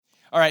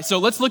All right, so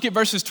let's look at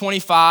verses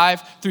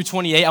 25 through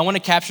 28. I want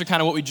to capture kind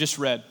of what we just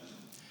read.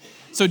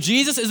 So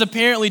Jesus is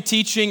apparently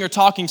teaching or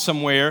talking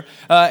somewhere,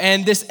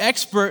 and this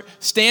expert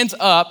stands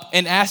up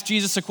and asks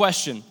Jesus a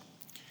question.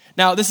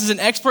 Now, this is an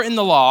expert in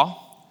the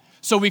law,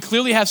 so we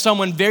clearly have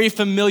someone very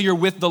familiar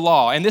with the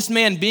law. And this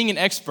man, being an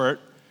expert,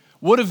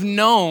 would have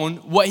known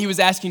what he was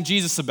asking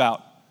Jesus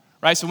about,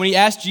 right? So when he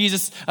asked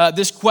Jesus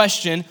this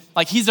question,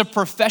 like he's a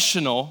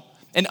professional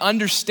in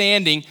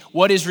understanding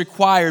what is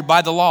required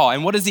by the law.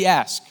 And what does he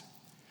ask?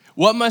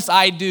 What must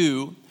I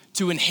do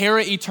to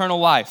inherit eternal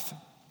life?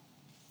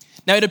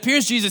 Now, it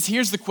appears Jesus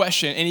hears the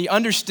question and he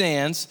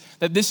understands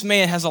that this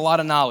man has a lot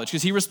of knowledge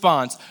because he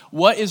responds,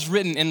 what is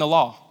written in the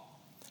law?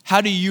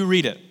 How do you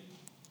read it?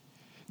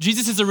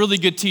 Jesus is a really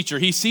good teacher.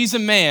 He sees a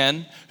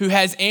man who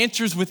has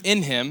answers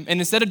within him, and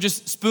instead of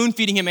just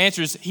spoon-feeding him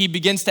answers, he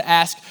begins to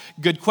ask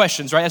good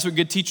questions, right? That's what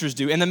good teachers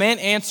do. And the man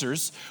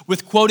answers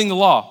with quoting the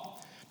law,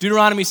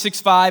 Deuteronomy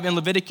 6:5 and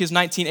Leviticus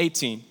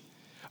 19:18.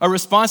 A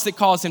response that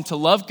calls him to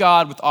love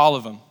God with all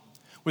of him,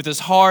 with his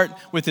heart,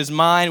 with his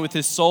mind, with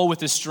his soul, with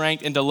his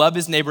strength, and to love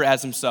his neighbor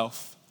as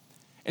himself.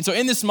 And so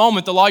in this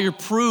moment, the lawyer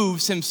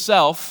proves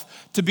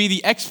himself to be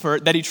the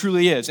expert that he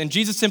truly is. And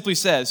Jesus simply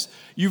says,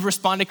 you've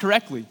responded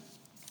correctly.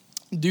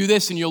 Do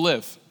this and you'll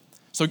live.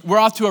 So we're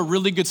off to a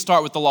really good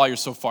start with the lawyer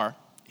so far.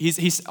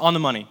 He's on the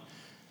money.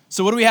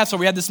 So what do we have? So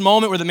we have this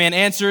moment where the man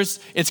answers,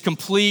 it's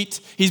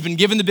complete. He's been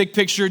given the big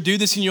picture, do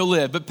this and you'll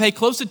live. But pay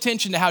close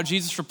attention to how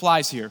Jesus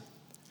replies here,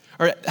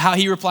 or how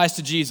he replies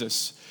to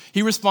Jesus.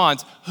 He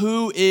responds,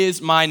 who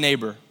is my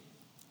neighbor?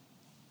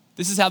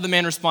 This is how the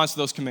man responds to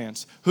those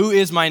commands. Who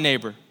is my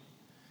neighbor?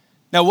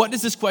 Now, what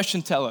does this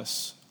question tell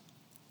us?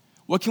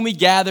 What can we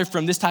gather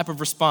from this type of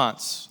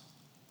response?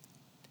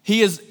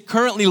 He is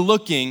currently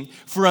looking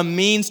for a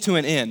means to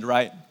an end,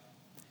 right?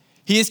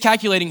 He is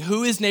calculating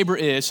who his neighbor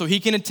is so he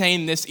can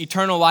attain this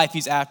eternal life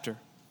he's after.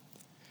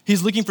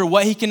 He's looking for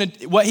what he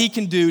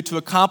can do to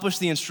accomplish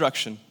the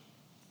instruction.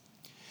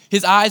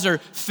 His eyes are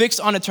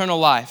fixed on eternal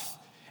life,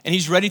 and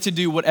he's ready to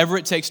do whatever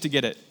it takes to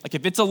get it. Like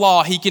if it's a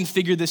law, he can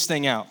figure this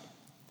thing out.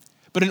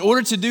 But in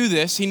order to do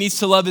this, he needs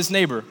to love his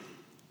neighbor.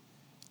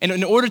 And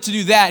in order to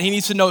do that, he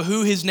needs to know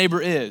who his neighbor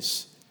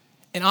is.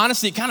 And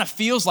honestly, it kind of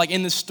feels like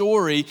in the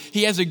story,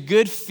 he has a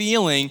good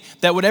feeling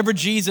that whatever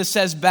Jesus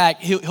says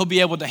back, he'll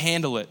be able to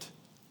handle it.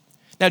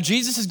 Now,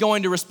 Jesus is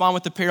going to respond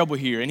with the parable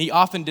here, and he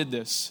often did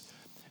this.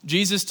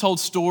 Jesus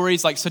told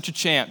stories like such a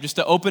champ, just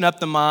to open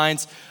up the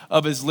minds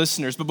of his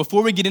listeners. But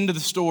before we get into the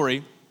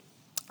story,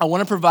 I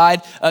want to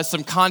provide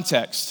some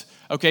context.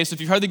 Okay, so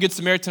if you've heard the Good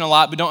Samaritan a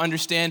lot but don't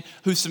understand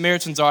who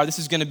Samaritans are, this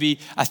is going to be,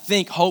 I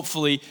think,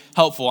 hopefully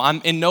helpful.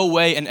 I'm in no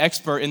way an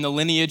expert in the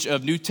lineage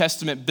of New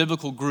Testament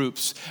biblical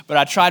groups, but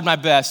I tried my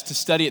best to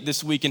study it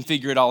this week and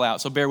figure it all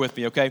out, so bear with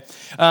me, okay?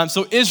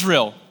 So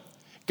Israel,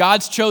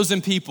 God's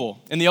chosen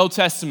people in the Old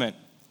Testament,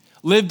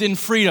 lived in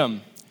freedom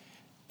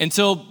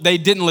until they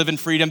didn't live in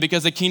freedom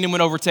because the kingdom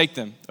would overtake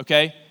them,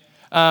 okay?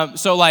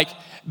 So like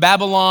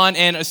Babylon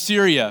and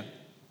Assyria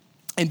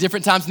in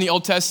different times in the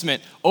Old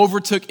Testament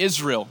overtook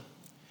Israel.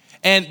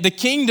 And the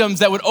kingdoms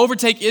that would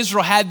overtake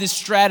Israel had this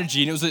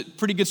strategy, and it was a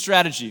pretty good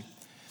strategy.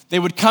 They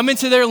would come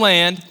into their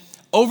land,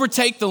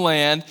 overtake the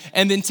land,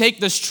 and then take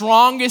the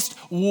strongest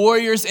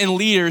warriors and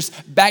leaders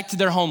back to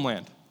their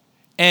homeland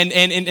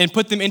and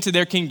put them into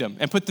their kingdom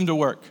and put them to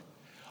work.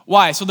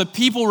 Why? So the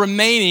people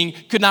remaining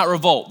could not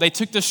revolt. They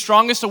took the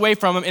strongest away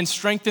from them and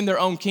strengthened their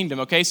own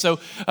kingdom, okay? So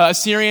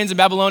Assyrians and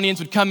Babylonians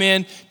would come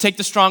in, take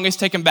the strongest,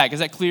 take them back. Is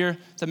that clear?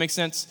 Does that make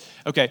sense?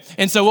 Okay.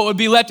 And so what would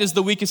be left is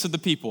the weakest of the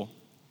people.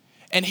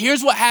 And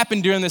here's what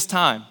happened during this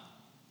time.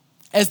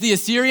 As the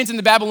Assyrians and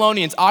the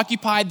Babylonians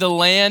occupied the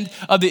land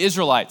of the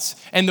Israelites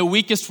and the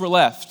weakest were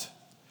left,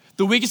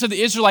 the weakest of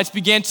the Israelites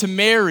began to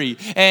marry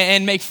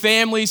and make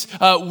families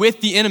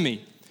with the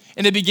enemy.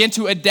 And they began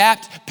to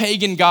adapt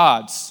pagan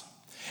gods.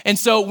 And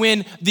so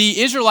when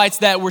the Israelites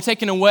that were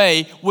taken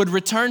away would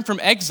return from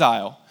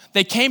exile,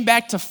 they came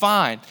back to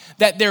find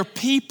that their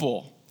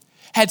people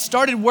had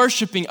started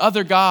worshiping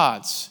other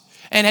gods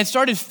and had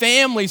started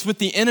families with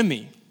the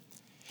enemy.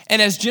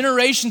 And as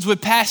generations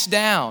would pass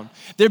down,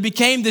 there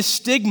became this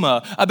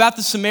stigma about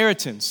the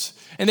Samaritans.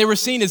 And they were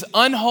seen as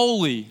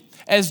unholy,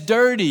 as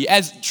dirty,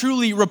 as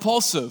truly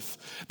repulsive.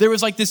 There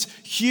was like this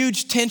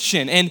huge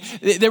tension. And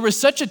there was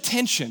such a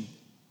tension.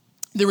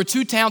 There were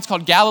two towns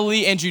called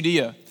Galilee and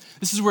Judea.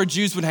 This is where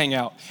Jews would hang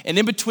out. And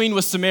in between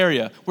was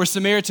Samaria, where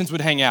Samaritans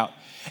would hang out.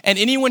 And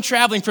anyone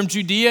traveling from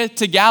Judea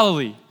to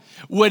Galilee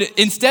would,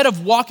 instead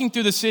of walking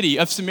through the city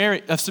of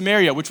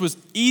Samaria, which was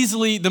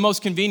easily the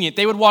most convenient,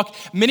 they would walk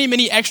many,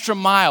 many extra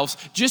miles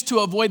just to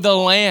avoid the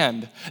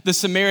land the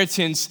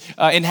Samaritans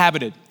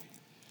inhabited.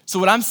 So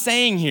what I'm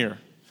saying here,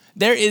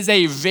 there is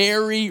a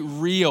very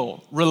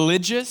real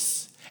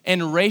religious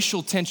and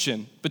racial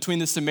tension between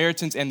the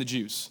Samaritans and the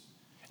Jews.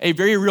 A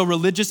very real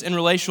religious and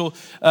racial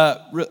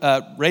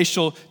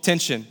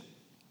tension.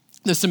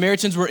 The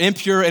Samaritans were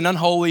impure and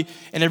unholy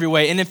in every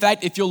way. And in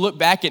fact, if you'll look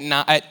back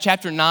at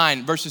chapter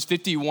 9, verses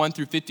 51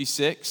 through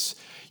 56,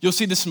 You'll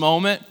see this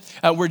moment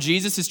where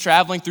Jesus is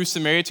traveling through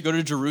Samaria to go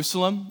to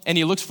Jerusalem, and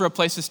he looks for a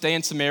place to stay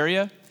in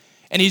Samaria,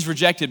 and he's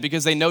rejected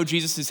because they know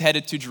Jesus is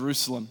headed to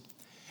Jerusalem.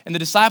 And the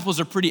disciples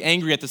are pretty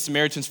angry at the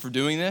Samaritans for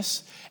doing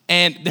this,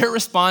 and their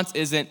response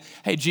isn't,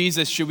 hey,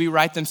 Jesus, should we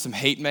write them some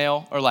hate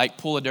mail or like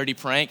pull a dirty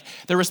prank?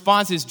 Their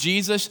response is,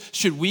 Jesus,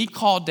 should we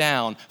call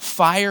down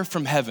fire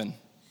from heaven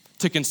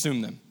to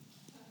consume them?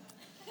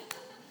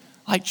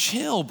 Like,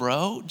 chill,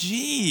 bro.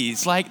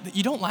 Jeez, like,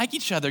 you don't like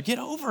each other. Get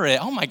over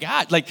it. Oh my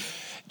God. Like,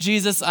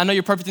 Jesus, I know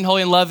you're perfect and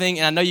holy and loving,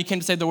 and I know you came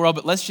to save the world,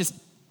 but let's just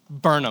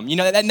burn them. You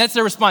know, that's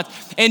their response.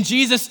 And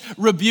Jesus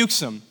rebukes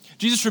them.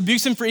 Jesus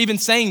rebukes them for even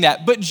saying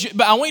that.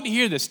 But I want you to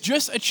hear this.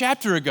 Just a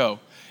chapter ago,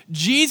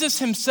 Jesus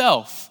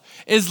himself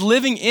is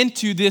living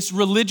into this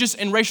religious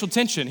and racial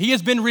tension. He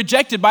has been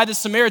rejected by the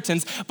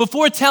Samaritans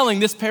before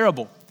telling this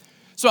parable.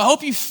 So I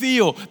hope you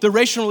feel the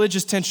racial and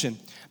religious tension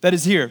that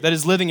is here, that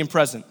is living and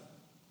present.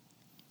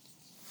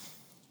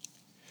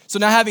 So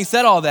now having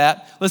said all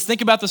that, let's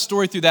think about the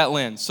story through that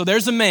lens. So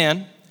there's a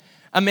man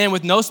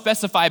with no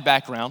specified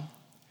background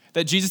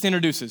that Jesus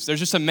introduces. There's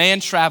just a man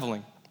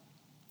traveling.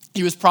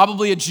 He was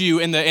probably a Jew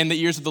in the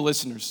ears of the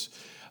listeners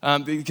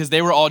because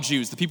they were all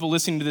Jews, the people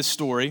listening to this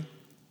story.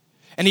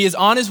 And he is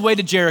on his way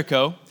to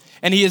Jericho,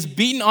 and he is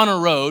beaten on a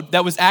road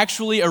that was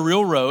actually a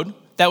real road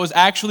that was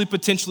actually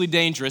potentially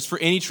dangerous for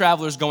any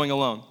travelers going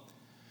alone.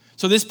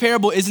 So this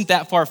parable isn't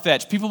that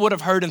far-fetched. People would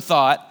have heard and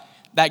thought,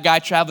 that guy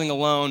traveling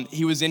alone,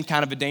 he was in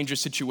kind of a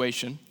dangerous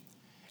situation.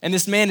 And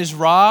this man is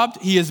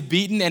robbed, he is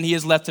beaten, and he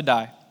is left to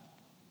die.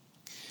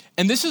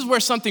 And this is where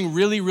something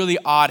really, really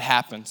odd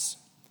happens.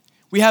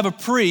 We have a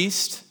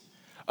priest,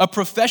 a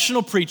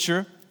professional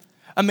preacher,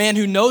 a man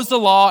who knows the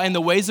law and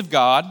the ways of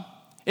God.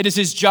 It is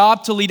his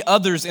job to lead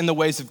others in the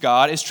ways of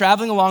God, is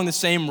traveling along the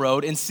same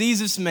road and sees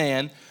this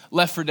man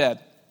left for dead.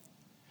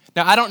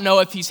 Now, I don't know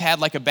if he's had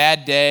like a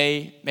bad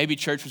day. Maybe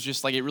church was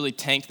just like, it really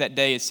tanked that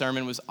day. His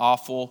sermon was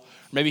awful.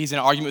 Maybe he's in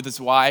an argument with his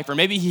wife, or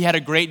maybe he had a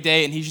great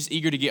day and he's just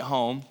eager to get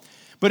home.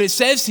 But it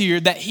says here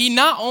that he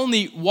not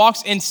only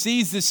walks and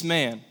sees this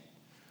man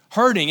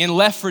hurting and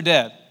left for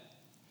dead,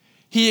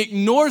 he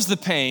ignores the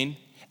pain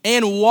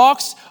and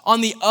walks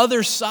on the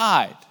other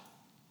side.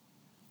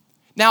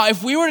 Now,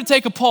 if we were to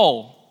take a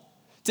poll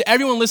to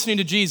everyone listening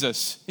to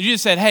Jesus, and you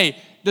just said, hey,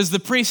 does the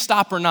priest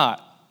stop or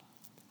not?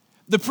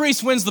 The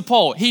priest wins the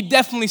poll. He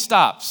definitely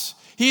stops.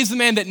 He is the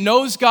man that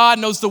knows God,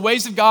 knows the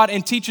ways of God,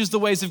 and teaches the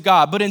ways of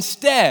God. But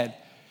instead,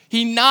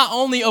 he not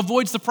only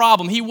avoids the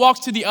problem, he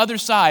walks to the other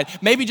side,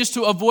 maybe just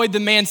to avoid the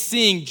man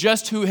seeing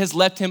just who has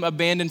left him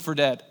abandoned for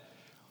dead.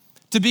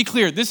 To be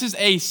clear, this is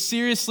a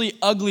seriously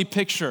ugly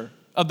picture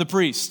of the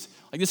priest.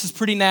 Like, this is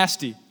pretty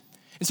nasty.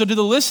 And so to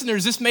the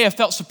listeners, this may have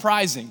felt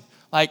surprising.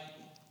 Like,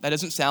 that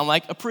doesn't sound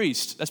like a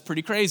priest. That's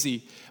pretty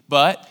crazy.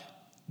 But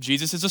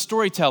Jesus is a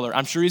storyteller.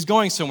 I'm sure he's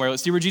going somewhere.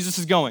 Let's see where Jesus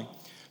is going.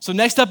 So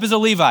next up is a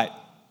Levite.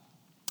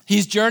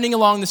 He's journeying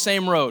along the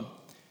same road.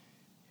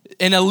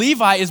 And a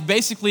Levite is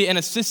basically an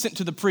assistant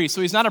to the priest.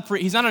 So he's not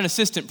an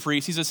assistant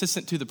priest. He's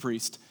assistant to the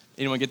priest.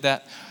 Anyone get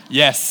that?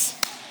 Yes.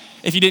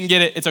 If you didn't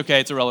get it, it's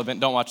okay. It's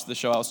irrelevant. Don't watch the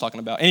show I was talking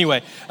about.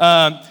 Anyway,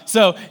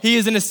 so he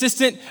is an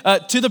assistant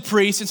to the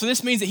priest. And so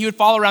this means that he would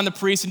follow around the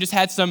priest and just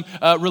had some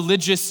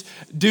religious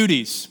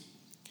duties.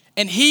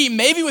 And he,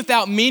 maybe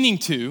without meaning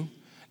to,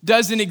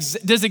 does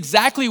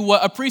exactly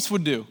what a priest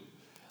would do.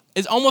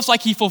 It's almost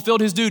like he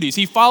fulfilled his duties.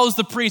 He follows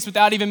the priest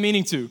without even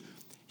meaning to.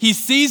 He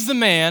sees the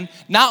man,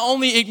 not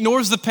only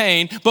ignores the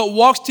pain, but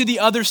walks to the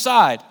other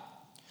side.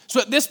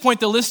 So at this point,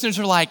 the listeners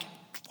are like,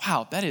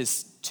 wow, that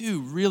is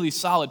two really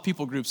solid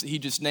people groups that he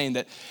just named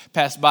that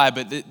passed by,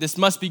 but this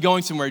must be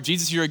going somewhere.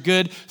 Jesus, you're a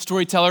good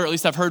storyteller, or at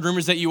least I've heard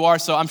rumors that you are,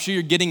 so I'm sure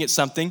you're getting at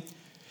something.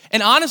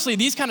 And honestly,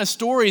 these kind of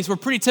stories were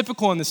pretty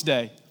typical in this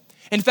day.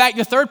 In fact,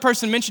 the third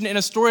person mentioned in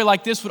a story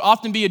like this would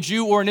often be a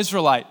Jew or an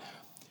Israelite.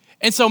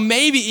 And so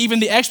maybe even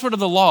the expert of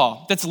the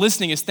law that's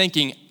listening is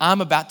thinking,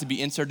 I'm about to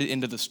be inserted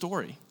into the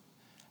story,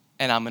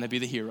 and I'm going to be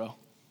the hero.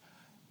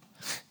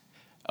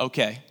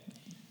 Okay,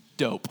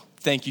 dope.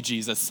 Thank you,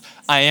 Jesus.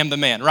 I am the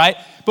man, right?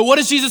 But what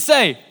does Jesus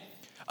say?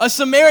 A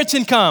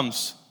Samaritan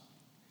comes,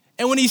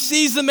 and when he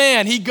sees the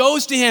man, he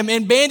goes to him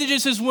and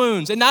bandages his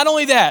wounds. And not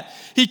only that,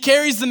 he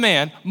carries the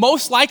man,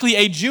 most likely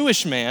a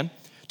Jewish man,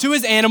 to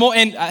his animal,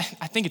 and I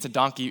think it's a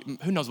donkey,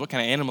 who knows what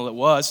kind of animal it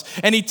was,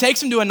 and he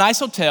takes him to a nice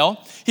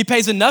hotel. He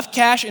pays enough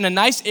cash in a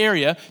nice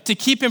area to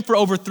keep him for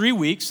over 3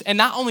 weeks, and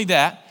not only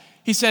that,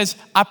 he says,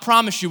 I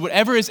promise you,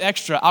 whatever is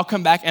extra, I'll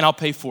come back and I'll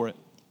pay for it.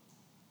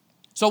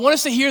 So I want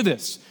us to hear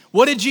this.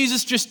 What did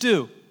Jesus just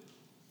do?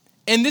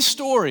 In this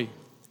story,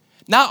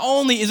 not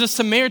only is a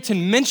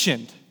Samaritan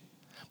mentioned,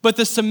 but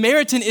the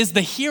Samaritan is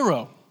the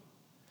hero,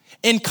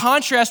 in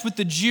contrast with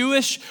the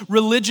Jewish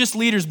religious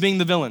leaders being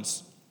the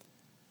villains.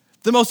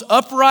 The most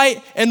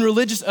upright and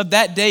religious of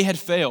that day had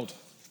failed,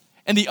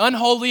 and the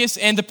unholiest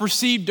and the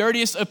perceived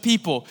dirtiest of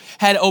people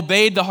had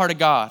obeyed the heart of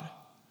God.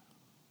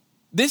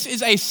 This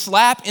is a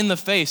slap in the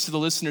face to the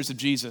listeners of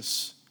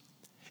Jesus.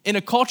 In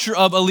a culture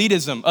of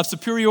elitism, of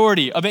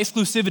superiority, of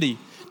exclusivity,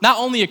 not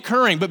only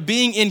occurring, but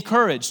being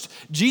encouraged,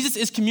 Jesus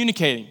is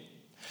communicating.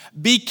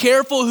 Be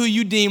careful who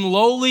you deem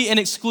lowly and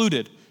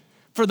excluded,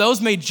 for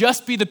those may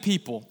just be the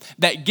people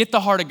that get the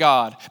heart of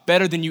God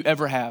better than you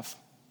ever have.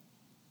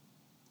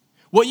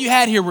 What you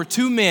had here were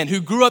two men who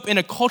grew up in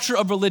a culture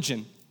of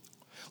religion.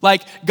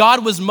 Like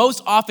God was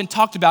most often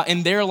talked about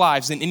in their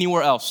lives than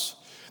anywhere else.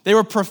 They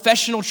were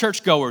professional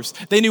churchgoers.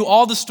 They knew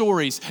all the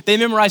stories. They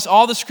memorized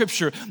all the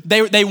scripture.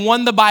 They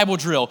won the Bible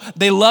drill.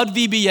 They loved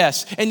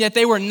VBS. And yet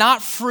they were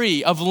not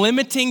free of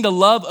limiting the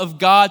love of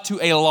God to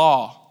a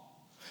law,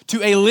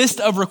 to a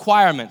list of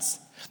requirements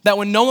that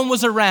when no one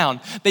was around,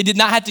 they did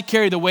not have to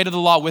carry the weight of the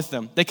law with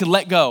them. They could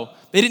let go.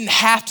 They didn't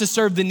have to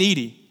serve the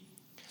needy.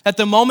 At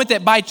the moment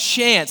that by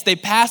chance they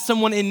passed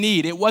someone in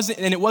need, it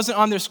wasn't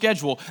on their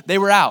schedule, they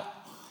were out.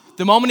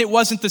 The moment it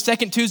wasn't the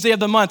second Tuesday of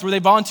the month where they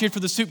volunteered for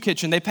the soup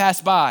kitchen, they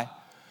passed by.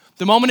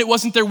 The moment it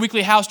wasn't their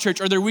weekly house church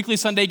or their weekly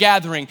Sunday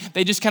gathering,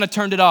 they just kind of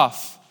turned it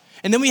off.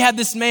 And then we had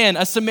this man,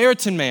 a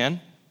Samaritan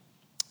man,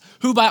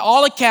 who by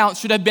all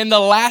accounts should have been the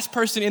last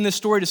person in this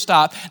story to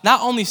stop.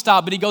 Not only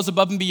stop, but he goes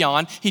above and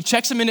beyond. He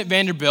checks him in at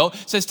Vanderbilt,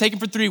 says, take him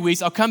for 3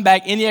 weeks. I'll come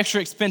back, any extra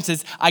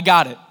expenses, I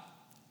got it.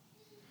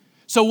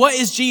 So what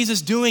is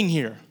Jesus doing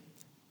here?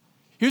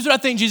 Here's what I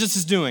think Jesus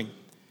is doing.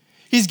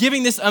 He's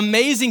giving this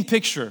amazing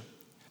picture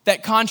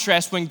that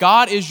contrasts when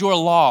God is your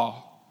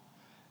law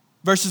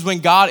versus when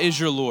God is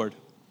your Lord.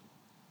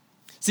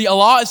 See, a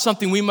law is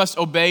something we must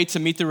obey to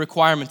meet the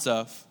requirements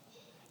of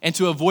and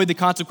to avoid the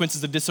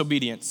consequences of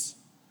disobedience.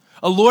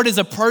 A Lord is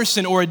a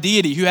person or a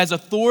deity who has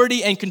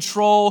authority and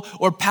control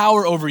or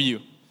power over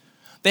you.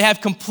 They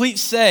have complete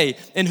say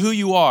in who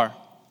you are.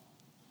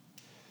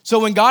 So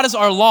when God is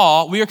our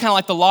law, we are kind of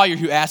like the lawyer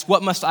who asks,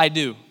 what must I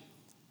do?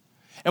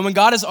 And when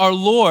God is our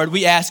Lord,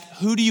 we ask,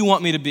 who do you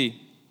want me to be?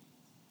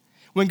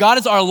 When God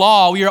is our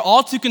law, we are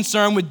all too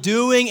concerned with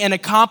doing and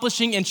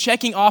accomplishing and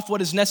checking off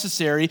what is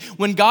necessary.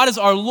 When God is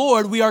our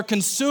Lord, we are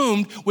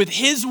consumed with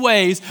his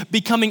ways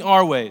becoming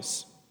our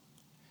ways.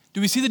 Do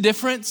we see the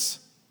difference?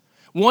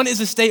 One is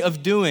a state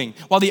of doing,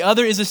 while the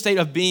other is a state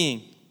of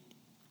being.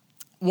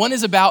 One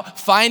is about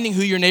finding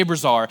who your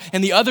neighbors are,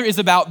 and the other is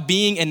about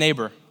being a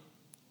neighbor.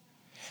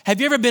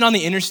 Have you ever been on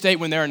the interstate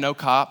when there are no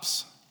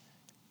cops?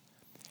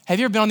 Have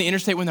you ever been on the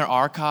interstate when there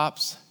are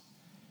cops?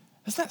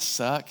 Doesn't that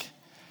suck?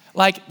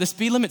 Like the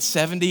speed limit's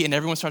 70 and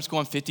everyone starts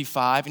going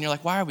 55 and you're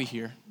like, why are we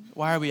here?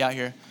 Why are we out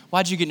here?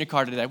 Why'd you get in your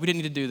car today? We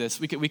didn't need to do this.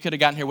 We could have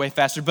gotten here way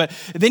faster. But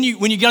then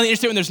when you get on the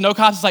interstate when there's no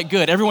cops, it's like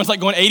good. Everyone's like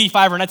going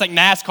 85 and it's like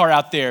NASCAR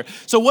out there.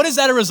 So what is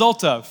that a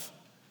result of?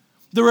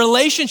 The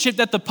relationship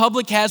that the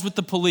public has with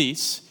the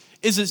police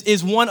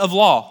is one of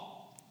law.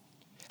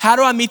 How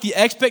do I meet the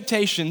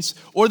expectations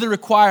or the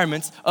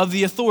requirements of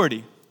the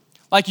authority?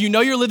 Like you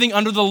know you're living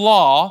under the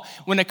law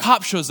when a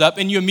cop shows up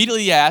and you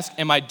immediately ask,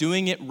 am I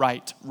doing it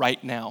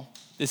right now?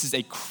 This is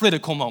a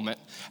critical moment.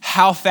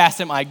 How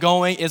fast am I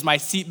going? Is my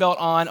seatbelt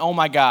on? Oh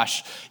my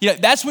gosh.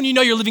 That's when you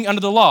know you're living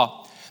under the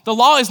law. The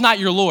law is not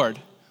your Lord.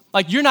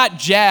 Like you're not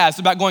jazzed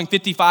about going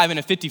 55 in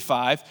a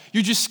 55.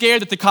 You're just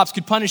scared that the cops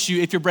could punish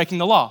you if you're breaking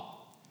the law.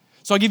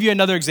 So I'll give you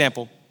another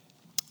example.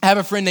 I have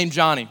a friend named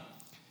Johnny.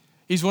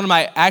 He's one of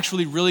my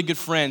actually really good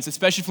friends,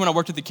 especially from when I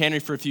worked at the cannery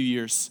for a few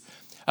years.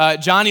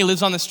 Johnny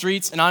lives on the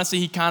streets, and honestly,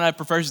 he kind of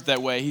prefers it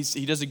that way.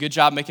 He does a good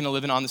job making a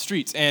living on the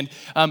streets. And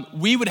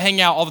we would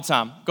hang out all the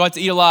time, go out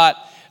to eat a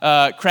lot,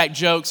 crack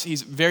jokes.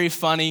 He's very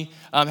funny,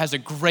 has a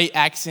great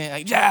accent.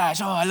 Like,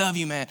 Josh, oh, I love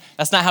you, man.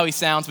 That's not how he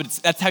sounds, but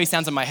that's how he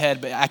sounds in my head,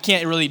 but I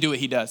can't really do what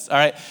he does, all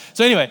right?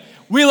 So anyway,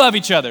 we love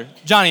each other,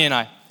 Johnny and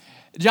I.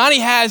 Johnny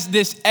has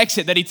this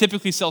exit that he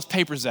typically sells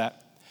papers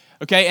at,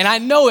 okay? And I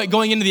know it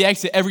going into the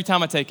exit every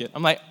time I take it.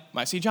 I'm like,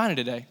 might see Johnny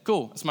today.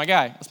 Cool, that's my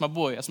guy, that's my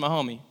boy, that's my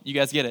homie. You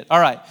guys get it. All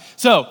right,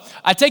 so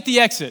I take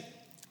the exit.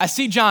 I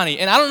see Johnny,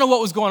 and I don't know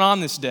what was going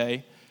on this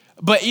day,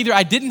 but either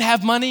I didn't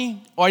have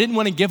money or I didn't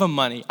want to give him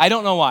money. I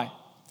don't know why,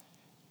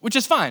 which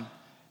is fine.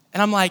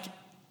 And I'm like,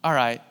 all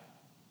right,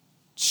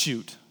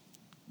 shoot,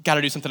 got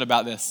to do something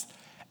about this.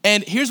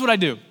 And here's what I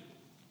do.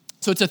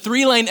 So it's a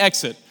 3-lane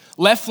exit.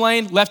 Left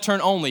lane, left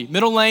turn only.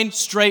 Middle lane,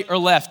 straight or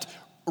left.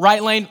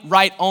 Right lane,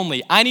 right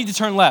only. I need to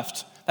turn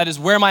left. That is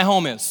where my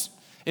home is.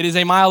 It is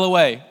a mile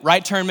away.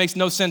 Right turn makes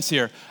no sense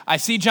here. I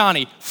see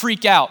Johnny,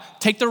 freak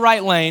out, take the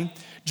right lane,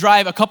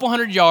 drive a couple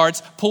hundred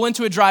yards, pull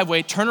into a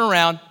driveway, turn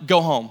around,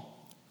 go home.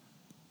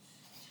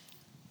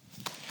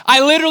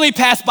 I literally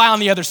passed by on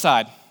the other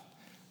side.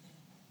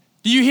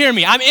 Do you hear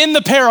me? I'm in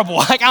the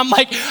parable. I'm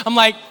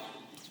like,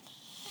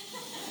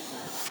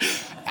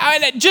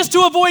 just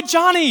to avoid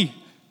Johnny.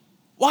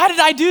 Why did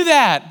I do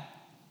that?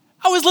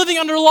 I was living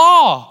under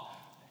law.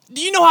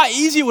 Do you know how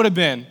easy it would have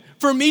been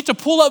for me to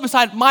pull up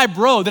beside my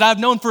bro that I've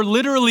known for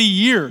literally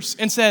years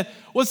and said,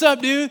 what's up,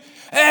 dude?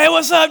 Hey,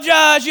 what's up,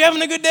 Josh? You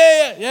having a good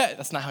day? Yeah,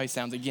 that's not how he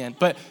sounds again.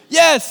 But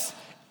yes,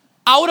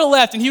 I would have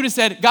left and he would have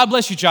said, God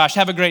bless you, Josh.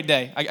 Have a great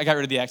day. I got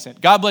rid of the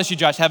accent. God bless you,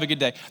 Josh. Have a good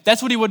day.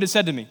 That's what he would have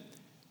said to me.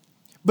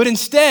 But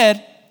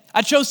instead,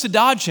 I chose to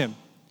dodge him.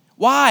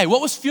 Why?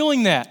 What was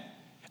fueling that?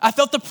 I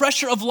felt the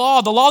pressure of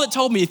law, the law that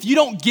told me if you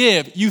don't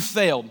give, you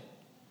failed.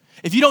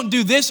 If you don't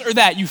do this or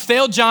that, you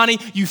failed Johnny,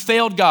 you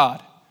failed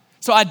God.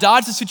 So I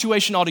dodged the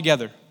situation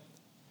altogether.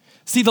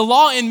 See, the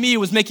law in me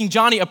was making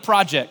Johnny a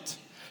project,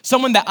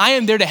 someone that I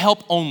am there to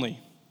help only,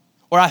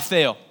 or I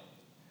fail.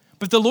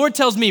 But the Lord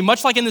tells me,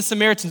 much like in this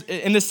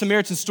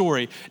Samaritan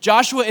story,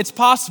 Joshua, it's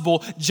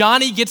possible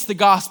Johnny gets the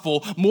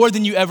gospel more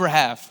than you ever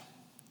have.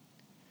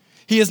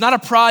 He is not a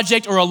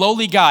project or a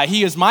lowly guy.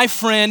 He is my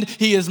friend.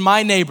 He is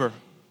my neighbor.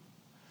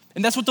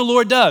 And that's what the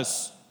Lord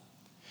does.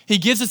 He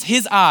gives us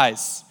his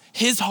eyes,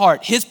 his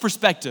heart, his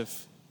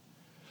perspective.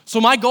 So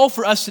my goal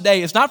for us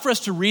today is not for us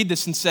to read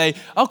this and say,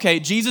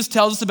 okay, Jesus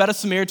tells us about a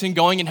Samaritan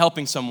going and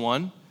helping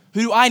someone.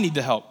 Who do I need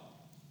to help?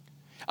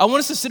 I want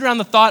us to sit around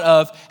the thought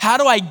of, how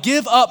do I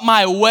give up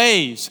my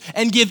ways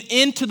and give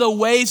into the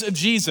ways of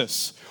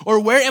Jesus? Or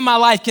where in my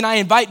life can I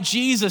invite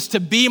Jesus to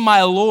be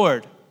my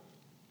Lord?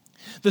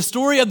 The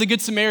story of the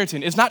Good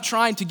Samaritan is not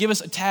trying to give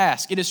us a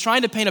task. It is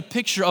trying to paint a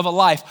picture of a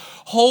life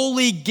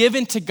wholly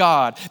given to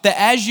God, that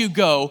as you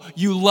go,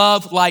 you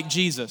love like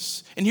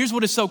Jesus. And here's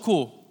what is so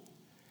cool.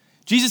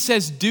 Jesus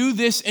says, do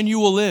this and you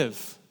will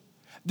live.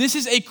 This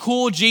is a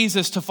cool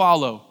Jesus to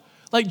follow.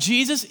 Like,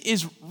 Jesus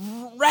is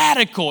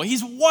radical.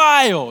 He's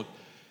wild.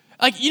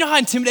 Like, you know how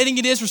intimidating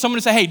it is for someone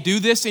to say, hey, do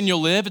this and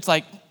you'll live? It's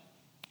like,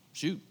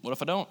 shoot, what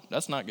if I don't?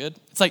 That's not good.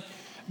 It's like,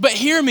 but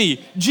hear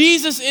me.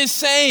 Jesus is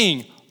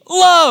saying,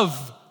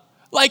 love.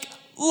 Like,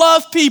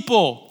 love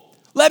people.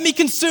 Let me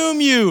consume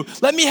you.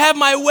 Let me have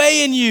my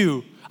way in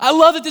you. I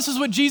love that this is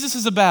what Jesus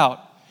is about.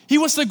 He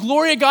wants the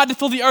glory of God to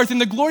fill the earth, and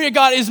the glory of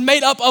God is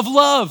made up of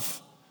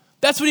love.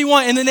 That's what he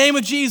wants in the name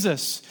of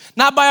Jesus.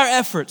 Not by our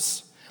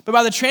efforts, but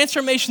by the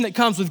transformation that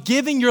comes with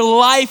giving your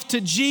life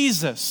to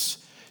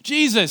Jesus.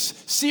 Jesus,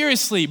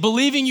 seriously,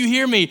 believing you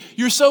hear me.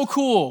 You're so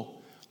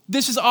cool.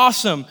 This is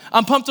awesome.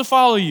 I'm pumped to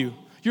follow you.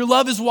 Your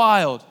love is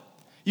wild.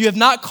 You have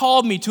not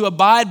called me to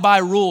abide by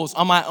rules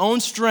on my own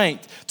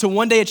strength to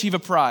one day achieve a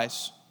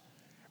prize.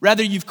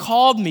 Rather, you've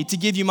called me to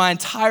give you my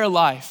entire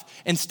life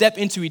and step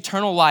into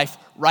eternal life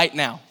right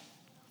now.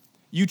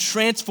 You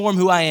transform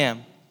who I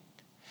am.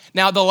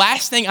 Now, the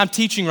last thing I'm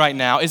teaching right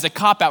now is a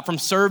cop-out from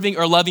serving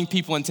or loving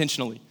people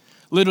intentionally.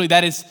 Literally,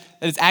 that is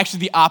actually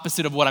the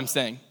opposite of what I'm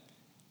saying.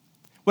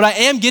 What I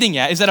am getting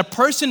at is that a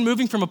person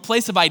moving from a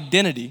place of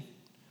identity,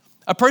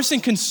 a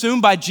person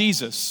consumed by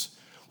Jesus,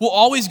 will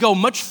always go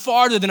much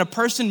farther than a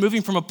person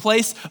moving from a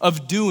place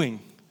of doing,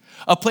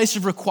 a place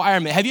of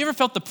requirement. Have you ever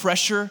felt the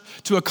pressure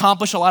to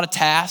accomplish a lot of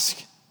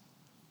tasks?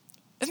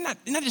 Isn't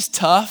that just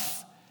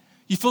tough?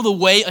 You feel the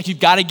weight, like you've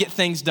got to get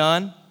things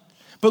done.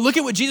 But look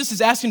at what Jesus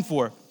is asking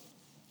for.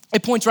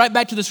 It points right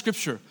back to the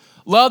scripture.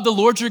 Love the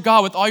Lord your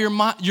God with all your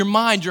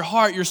mind, your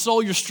heart, your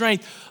soul, your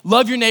strength.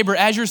 Love your neighbor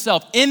as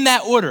yourself. In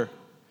that order,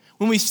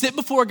 when we sit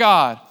before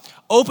God,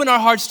 open our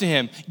hearts to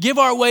him, give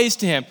our ways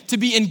to him, to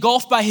be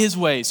engulfed by his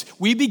ways,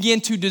 we begin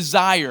to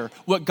desire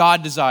what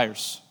God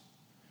desires.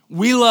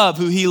 We love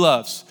who he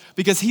loves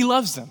because he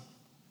loves them,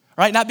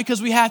 right? Not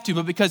because we have to,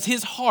 but because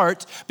his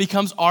heart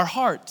becomes our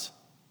heart.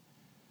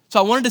 So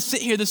I wanted to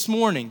sit here this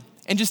morning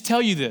and just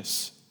tell you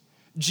this.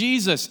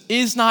 Jesus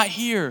is not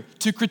here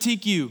to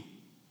critique you.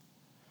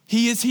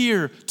 He is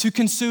here to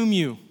consume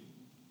you.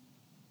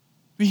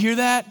 We hear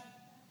that?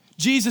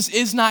 Jesus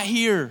is not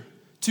here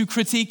to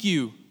critique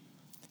you.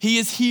 He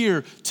is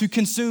here to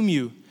consume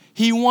you.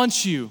 He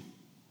wants you.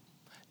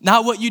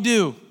 Not what you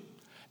do,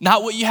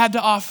 not what you have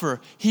to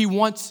offer. He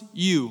wants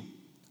you,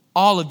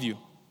 all of you.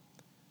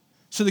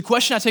 So the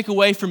question I take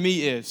away from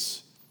me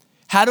is,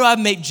 how do I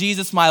make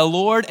Jesus my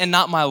Lord and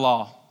not my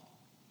law?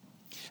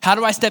 How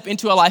do I step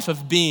into a life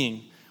of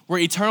being where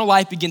eternal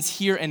life begins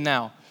here and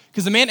now?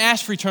 Because the man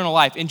asked for eternal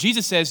life, and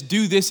Jesus says,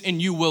 do this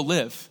and you will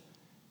live.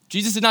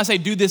 Jesus did not say,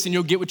 do this and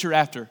you'll get what you're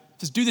after. He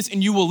says, do this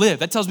and you will live.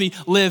 That tells me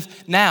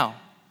live now.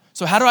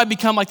 So how do I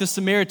become like the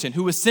Samaritan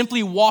who was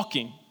simply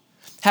walking,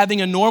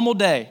 having a normal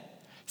day,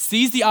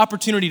 sees the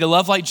opportunity to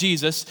love like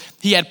Jesus?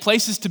 He had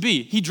places to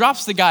be. He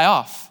drops the guy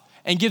off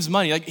and gives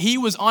money. Like, he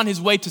was on his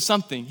way to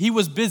something. He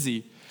was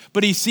busy,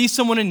 but he sees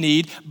someone in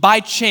need by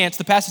chance.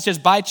 The passage says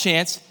by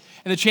chance,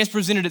 and the chance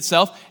presented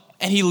itself,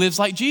 and he lives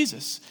like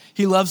Jesus.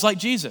 He loves like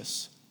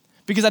Jesus.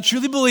 Because I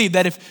truly believe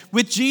that if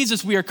with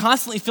Jesus we are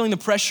constantly feeling the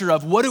pressure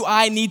of what do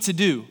I need to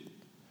do,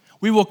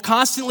 we will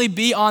constantly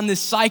be on this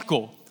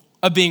cycle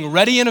of being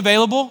ready and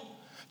available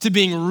to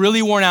being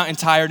really worn out and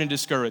tired and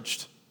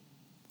discouraged.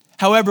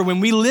 However, when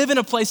we live in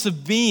a place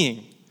of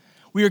being,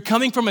 we are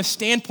coming from a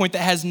standpoint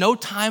that has no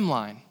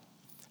timeline,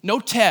 no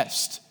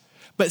test,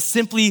 but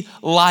simply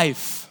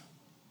life.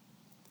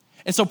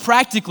 And so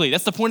practically,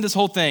 that's the point of this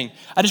whole thing.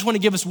 I just want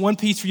to give us one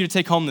piece for you to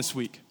take home this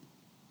week.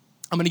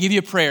 I'm going to give you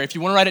a prayer. If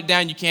you want to write it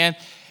down, you can.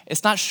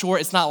 It's not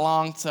short, it's not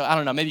long, so I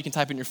don't know, maybe you can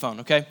type it in your phone,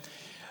 okay?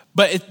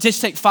 But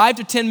just take 5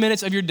 to 10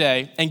 minutes of your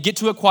day and get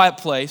to a quiet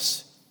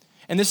place.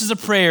 And this is a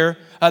prayer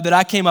that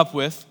I came up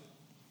with.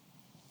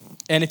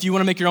 And if you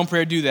want to make your own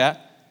prayer, do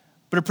that.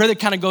 But a prayer that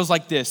kind of goes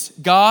like this.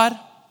 God,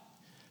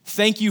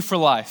 thank you for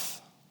life.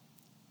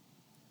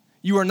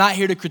 You are not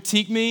here to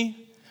critique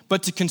me,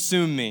 but to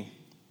consume me.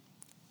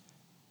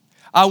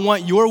 I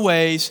want your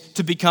ways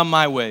to become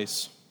my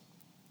ways.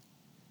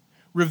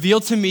 Reveal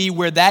to me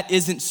where that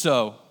isn't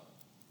so,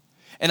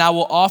 and I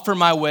will offer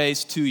my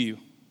ways to you.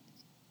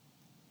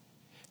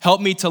 Help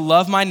me to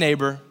love my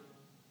neighbor.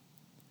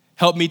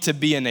 Help me to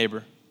be a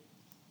neighbor.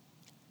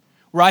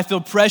 Where I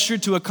feel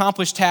pressured to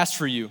accomplish tasks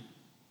for you,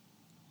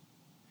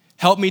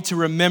 help me to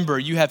remember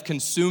you have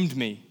consumed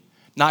me,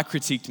 not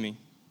critiqued me.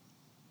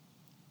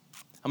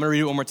 I'm going to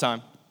read it one more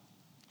time.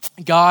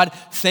 God,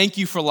 thank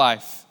you for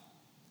life.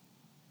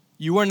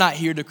 You are not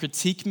here to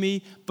critique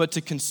me, but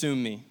to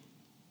consume me.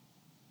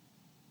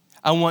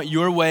 I want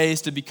your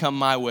ways to become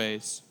my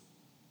ways.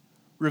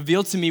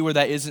 Reveal to me where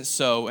that isn't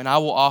so, and I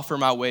will offer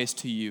my ways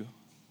to you.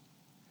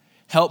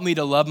 Help me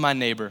to love my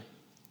neighbor.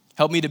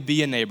 Help me to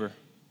be a neighbor.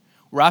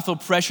 Where I feel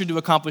pressured to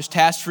accomplish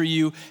tasks for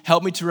you,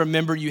 help me to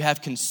remember you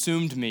have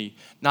consumed me,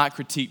 not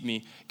critiqued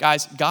me.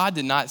 Guys, God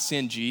did not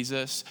send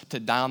Jesus to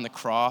die on the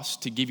cross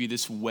to give you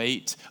this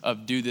weight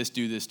of do this,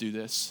 do this, do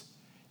this.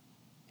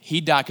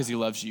 He died because he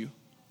loves you.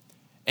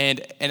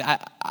 And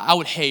I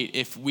would hate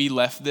if we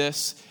left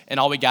this and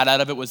all we got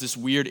out of it was this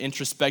weird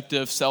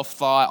introspective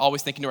self-thought,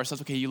 always thinking to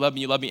ourselves, okay, you love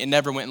me, and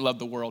never went and loved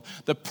the world.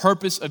 The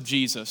purpose of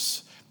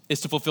Jesus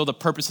is to fulfill the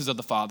purposes of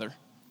the Father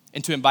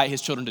and to invite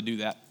his children to do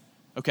that,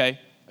 okay?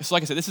 So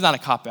like I said, this is not a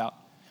cop-out,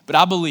 but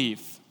I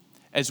believe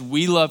as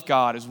we love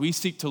God, as we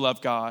seek to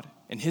love God,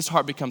 and his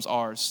heart becomes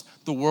ours,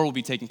 the world will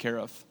be taken care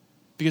of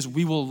because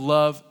we will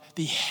love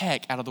the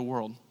heck out of the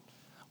world.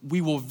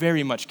 We will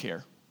very much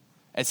care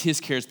as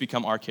his cares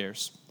become our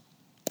cares.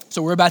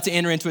 So we're about to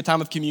enter into a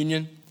time of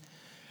communion.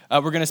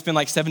 We're going to spend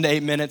like 7 to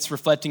 8 minutes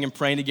reflecting and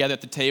praying together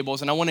at the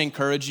tables. And I want to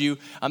encourage you,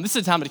 this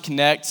is a time to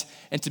connect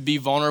and to be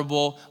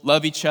vulnerable,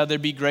 love each other,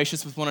 be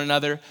gracious with one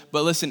another.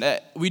 But listen,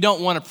 we don't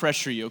want to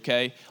pressure you,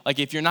 okay? Like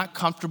if you're not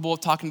comfortable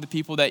talking to the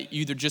people that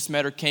you either just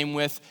met or came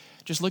with,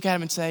 just look at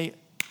them and say,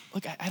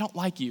 look, I don't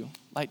like you.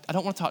 Like, I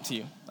don't want to talk to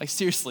you. Like,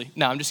 seriously.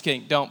 No, I'm just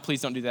kidding. Please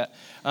don't do that.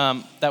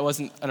 That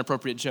wasn't an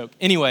appropriate joke.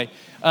 Anyway,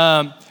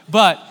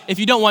 but if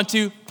you don't want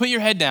to, put your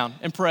head down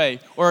and pray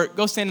or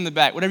go stand in the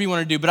back, whatever you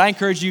want to do. But I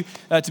encourage you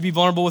to be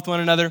vulnerable with one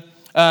another.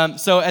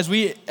 So as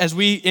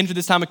we enter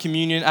this time of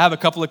communion, I have a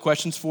couple of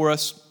questions for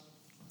us.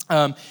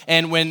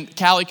 And when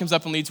Callie comes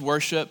up and leads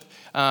worship,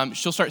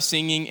 she'll start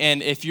singing,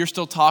 and if you're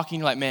still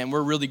talking, like, man,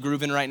 we're really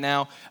grooving right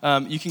now,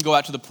 you can go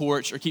out to the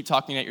porch or keep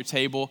talking at your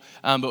table,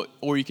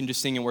 or you can just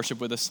sing and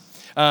worship with us.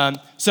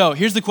 So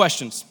here's the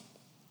questions.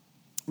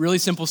 Really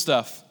simple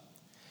stuff.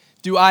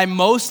 Do I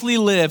mostly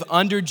live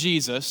under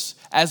Jesus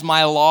as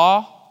my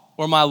law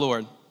or my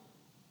Lord?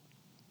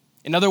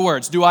 In other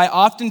words, do I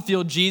often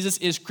feel Jesus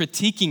is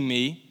critiquing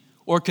me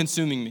or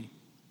consuming me?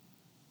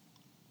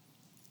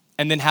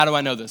 And then how do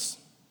I know this?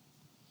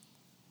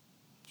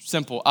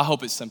 Simple. I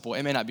hope it's simple.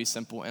 It may not be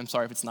simple. I'm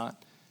sorry if it's not.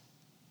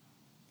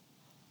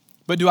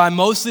 But do I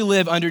mostly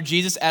live under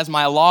Jesus as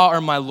my law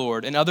or my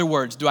Lord? In other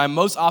words, do I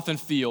most often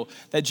feel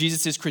that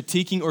Jesus is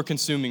critiquing or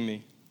consuming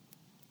me?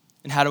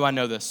 And how do I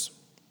know this?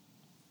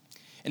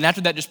 And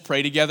after that, just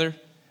pray together.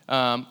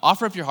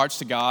 Offer up your hearts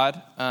to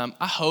God.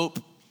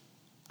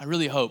 I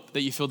really hope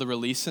that you feel the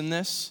release in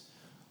this.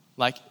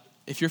 Like,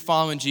 if you're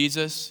following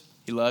Jesus,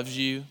 he loves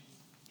you.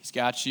 He's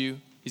got you.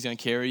 He's going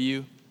to carry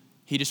you.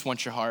 He just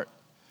wants your heart.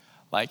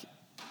 Like,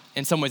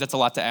 in some ways, that's a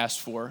lot to ask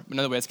for. But in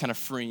other ways, it's kind of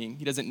freeing.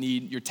 He doesn't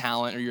need your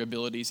talent or your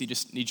abilities. He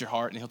just needs your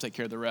heart, and he'll take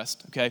care of the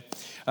rest, okay?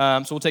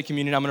 So we'll take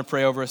communion. I'm going to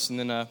pray over us, and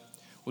then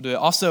we'll do it.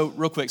 Also,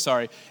 real quick,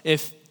 sorry.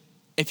 If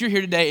you're here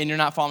today and you're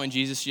not following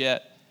Jesus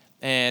yet,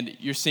 and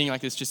you're seeing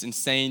like this just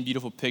insane,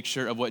 beautiful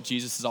picture of what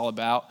Jesus is all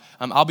about,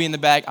 I'll be in the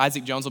back.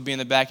 Isaac Jones will be in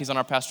the back. He's on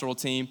our pastoral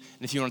team.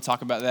 And if you want to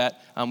talk about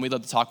that, we'd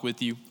love to talk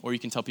with you, or you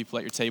can tell people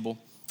at your table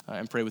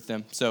and pray with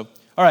them. So,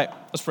 all right,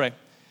 let's pray.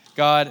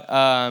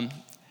 God,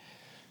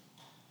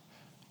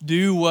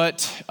 do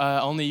what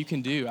only you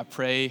can do. I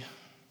pray,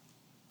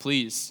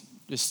 please,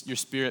 just your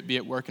spirit be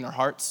at work in our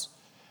hearts.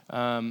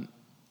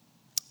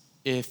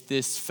 If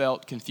this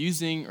felt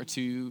confusing or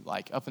too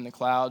like up in the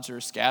clouds or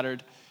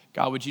scattered,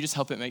 God, would you just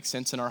help it make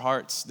sense in our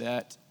hearts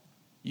that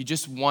you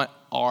just want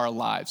our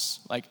lives,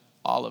 like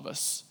all of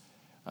us,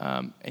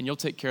 and you'll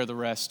take care of the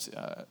rest.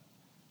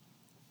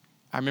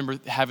 I remember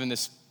having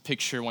this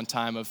picture one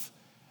time of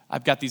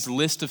I've got these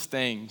list of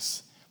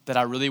things that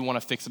I really want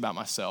to fix about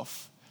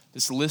myself.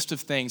 This list of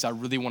things I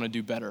really want to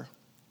do better.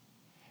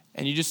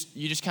 And you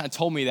just kind of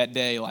told me that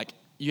day, like,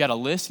 you got a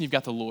list and you've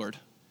got the Lord.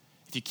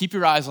 If you keep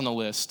your eyes on the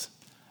list,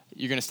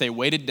 you're going to stay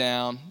weighted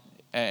down,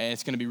 and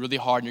it's going to be really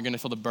hard, and you're going to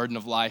feel the burden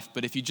of life.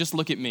 But if you just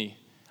look at me,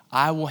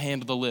 I will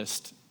handle the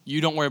list. You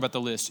don't worry about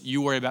the list.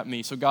 You worry about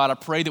me. So God, I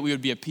pray that we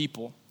would be a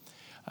people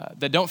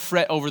that don't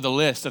fret over the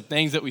list of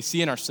things that we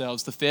see in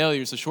ourselves, the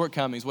failures, the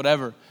shortcomings,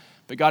 whatever.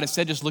 But God,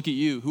 instead, just look at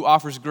you, who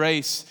offers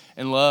grace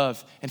and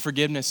love and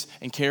forgiveness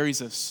and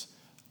carries us.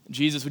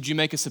 Jesus, would you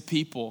make us a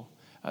people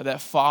that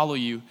follow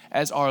you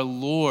as our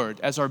Lord,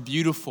 as our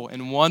beautiful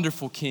and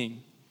wonderful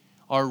King,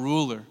 our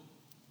ruler.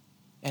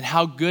 And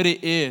how good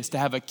it is to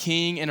have a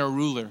king and a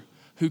ruler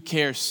who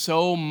cares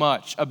so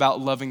much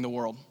about loving the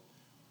world.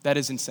 That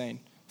is insane.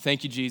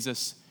 Thank you,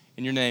 Jesus.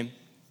 In your name,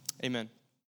 amen.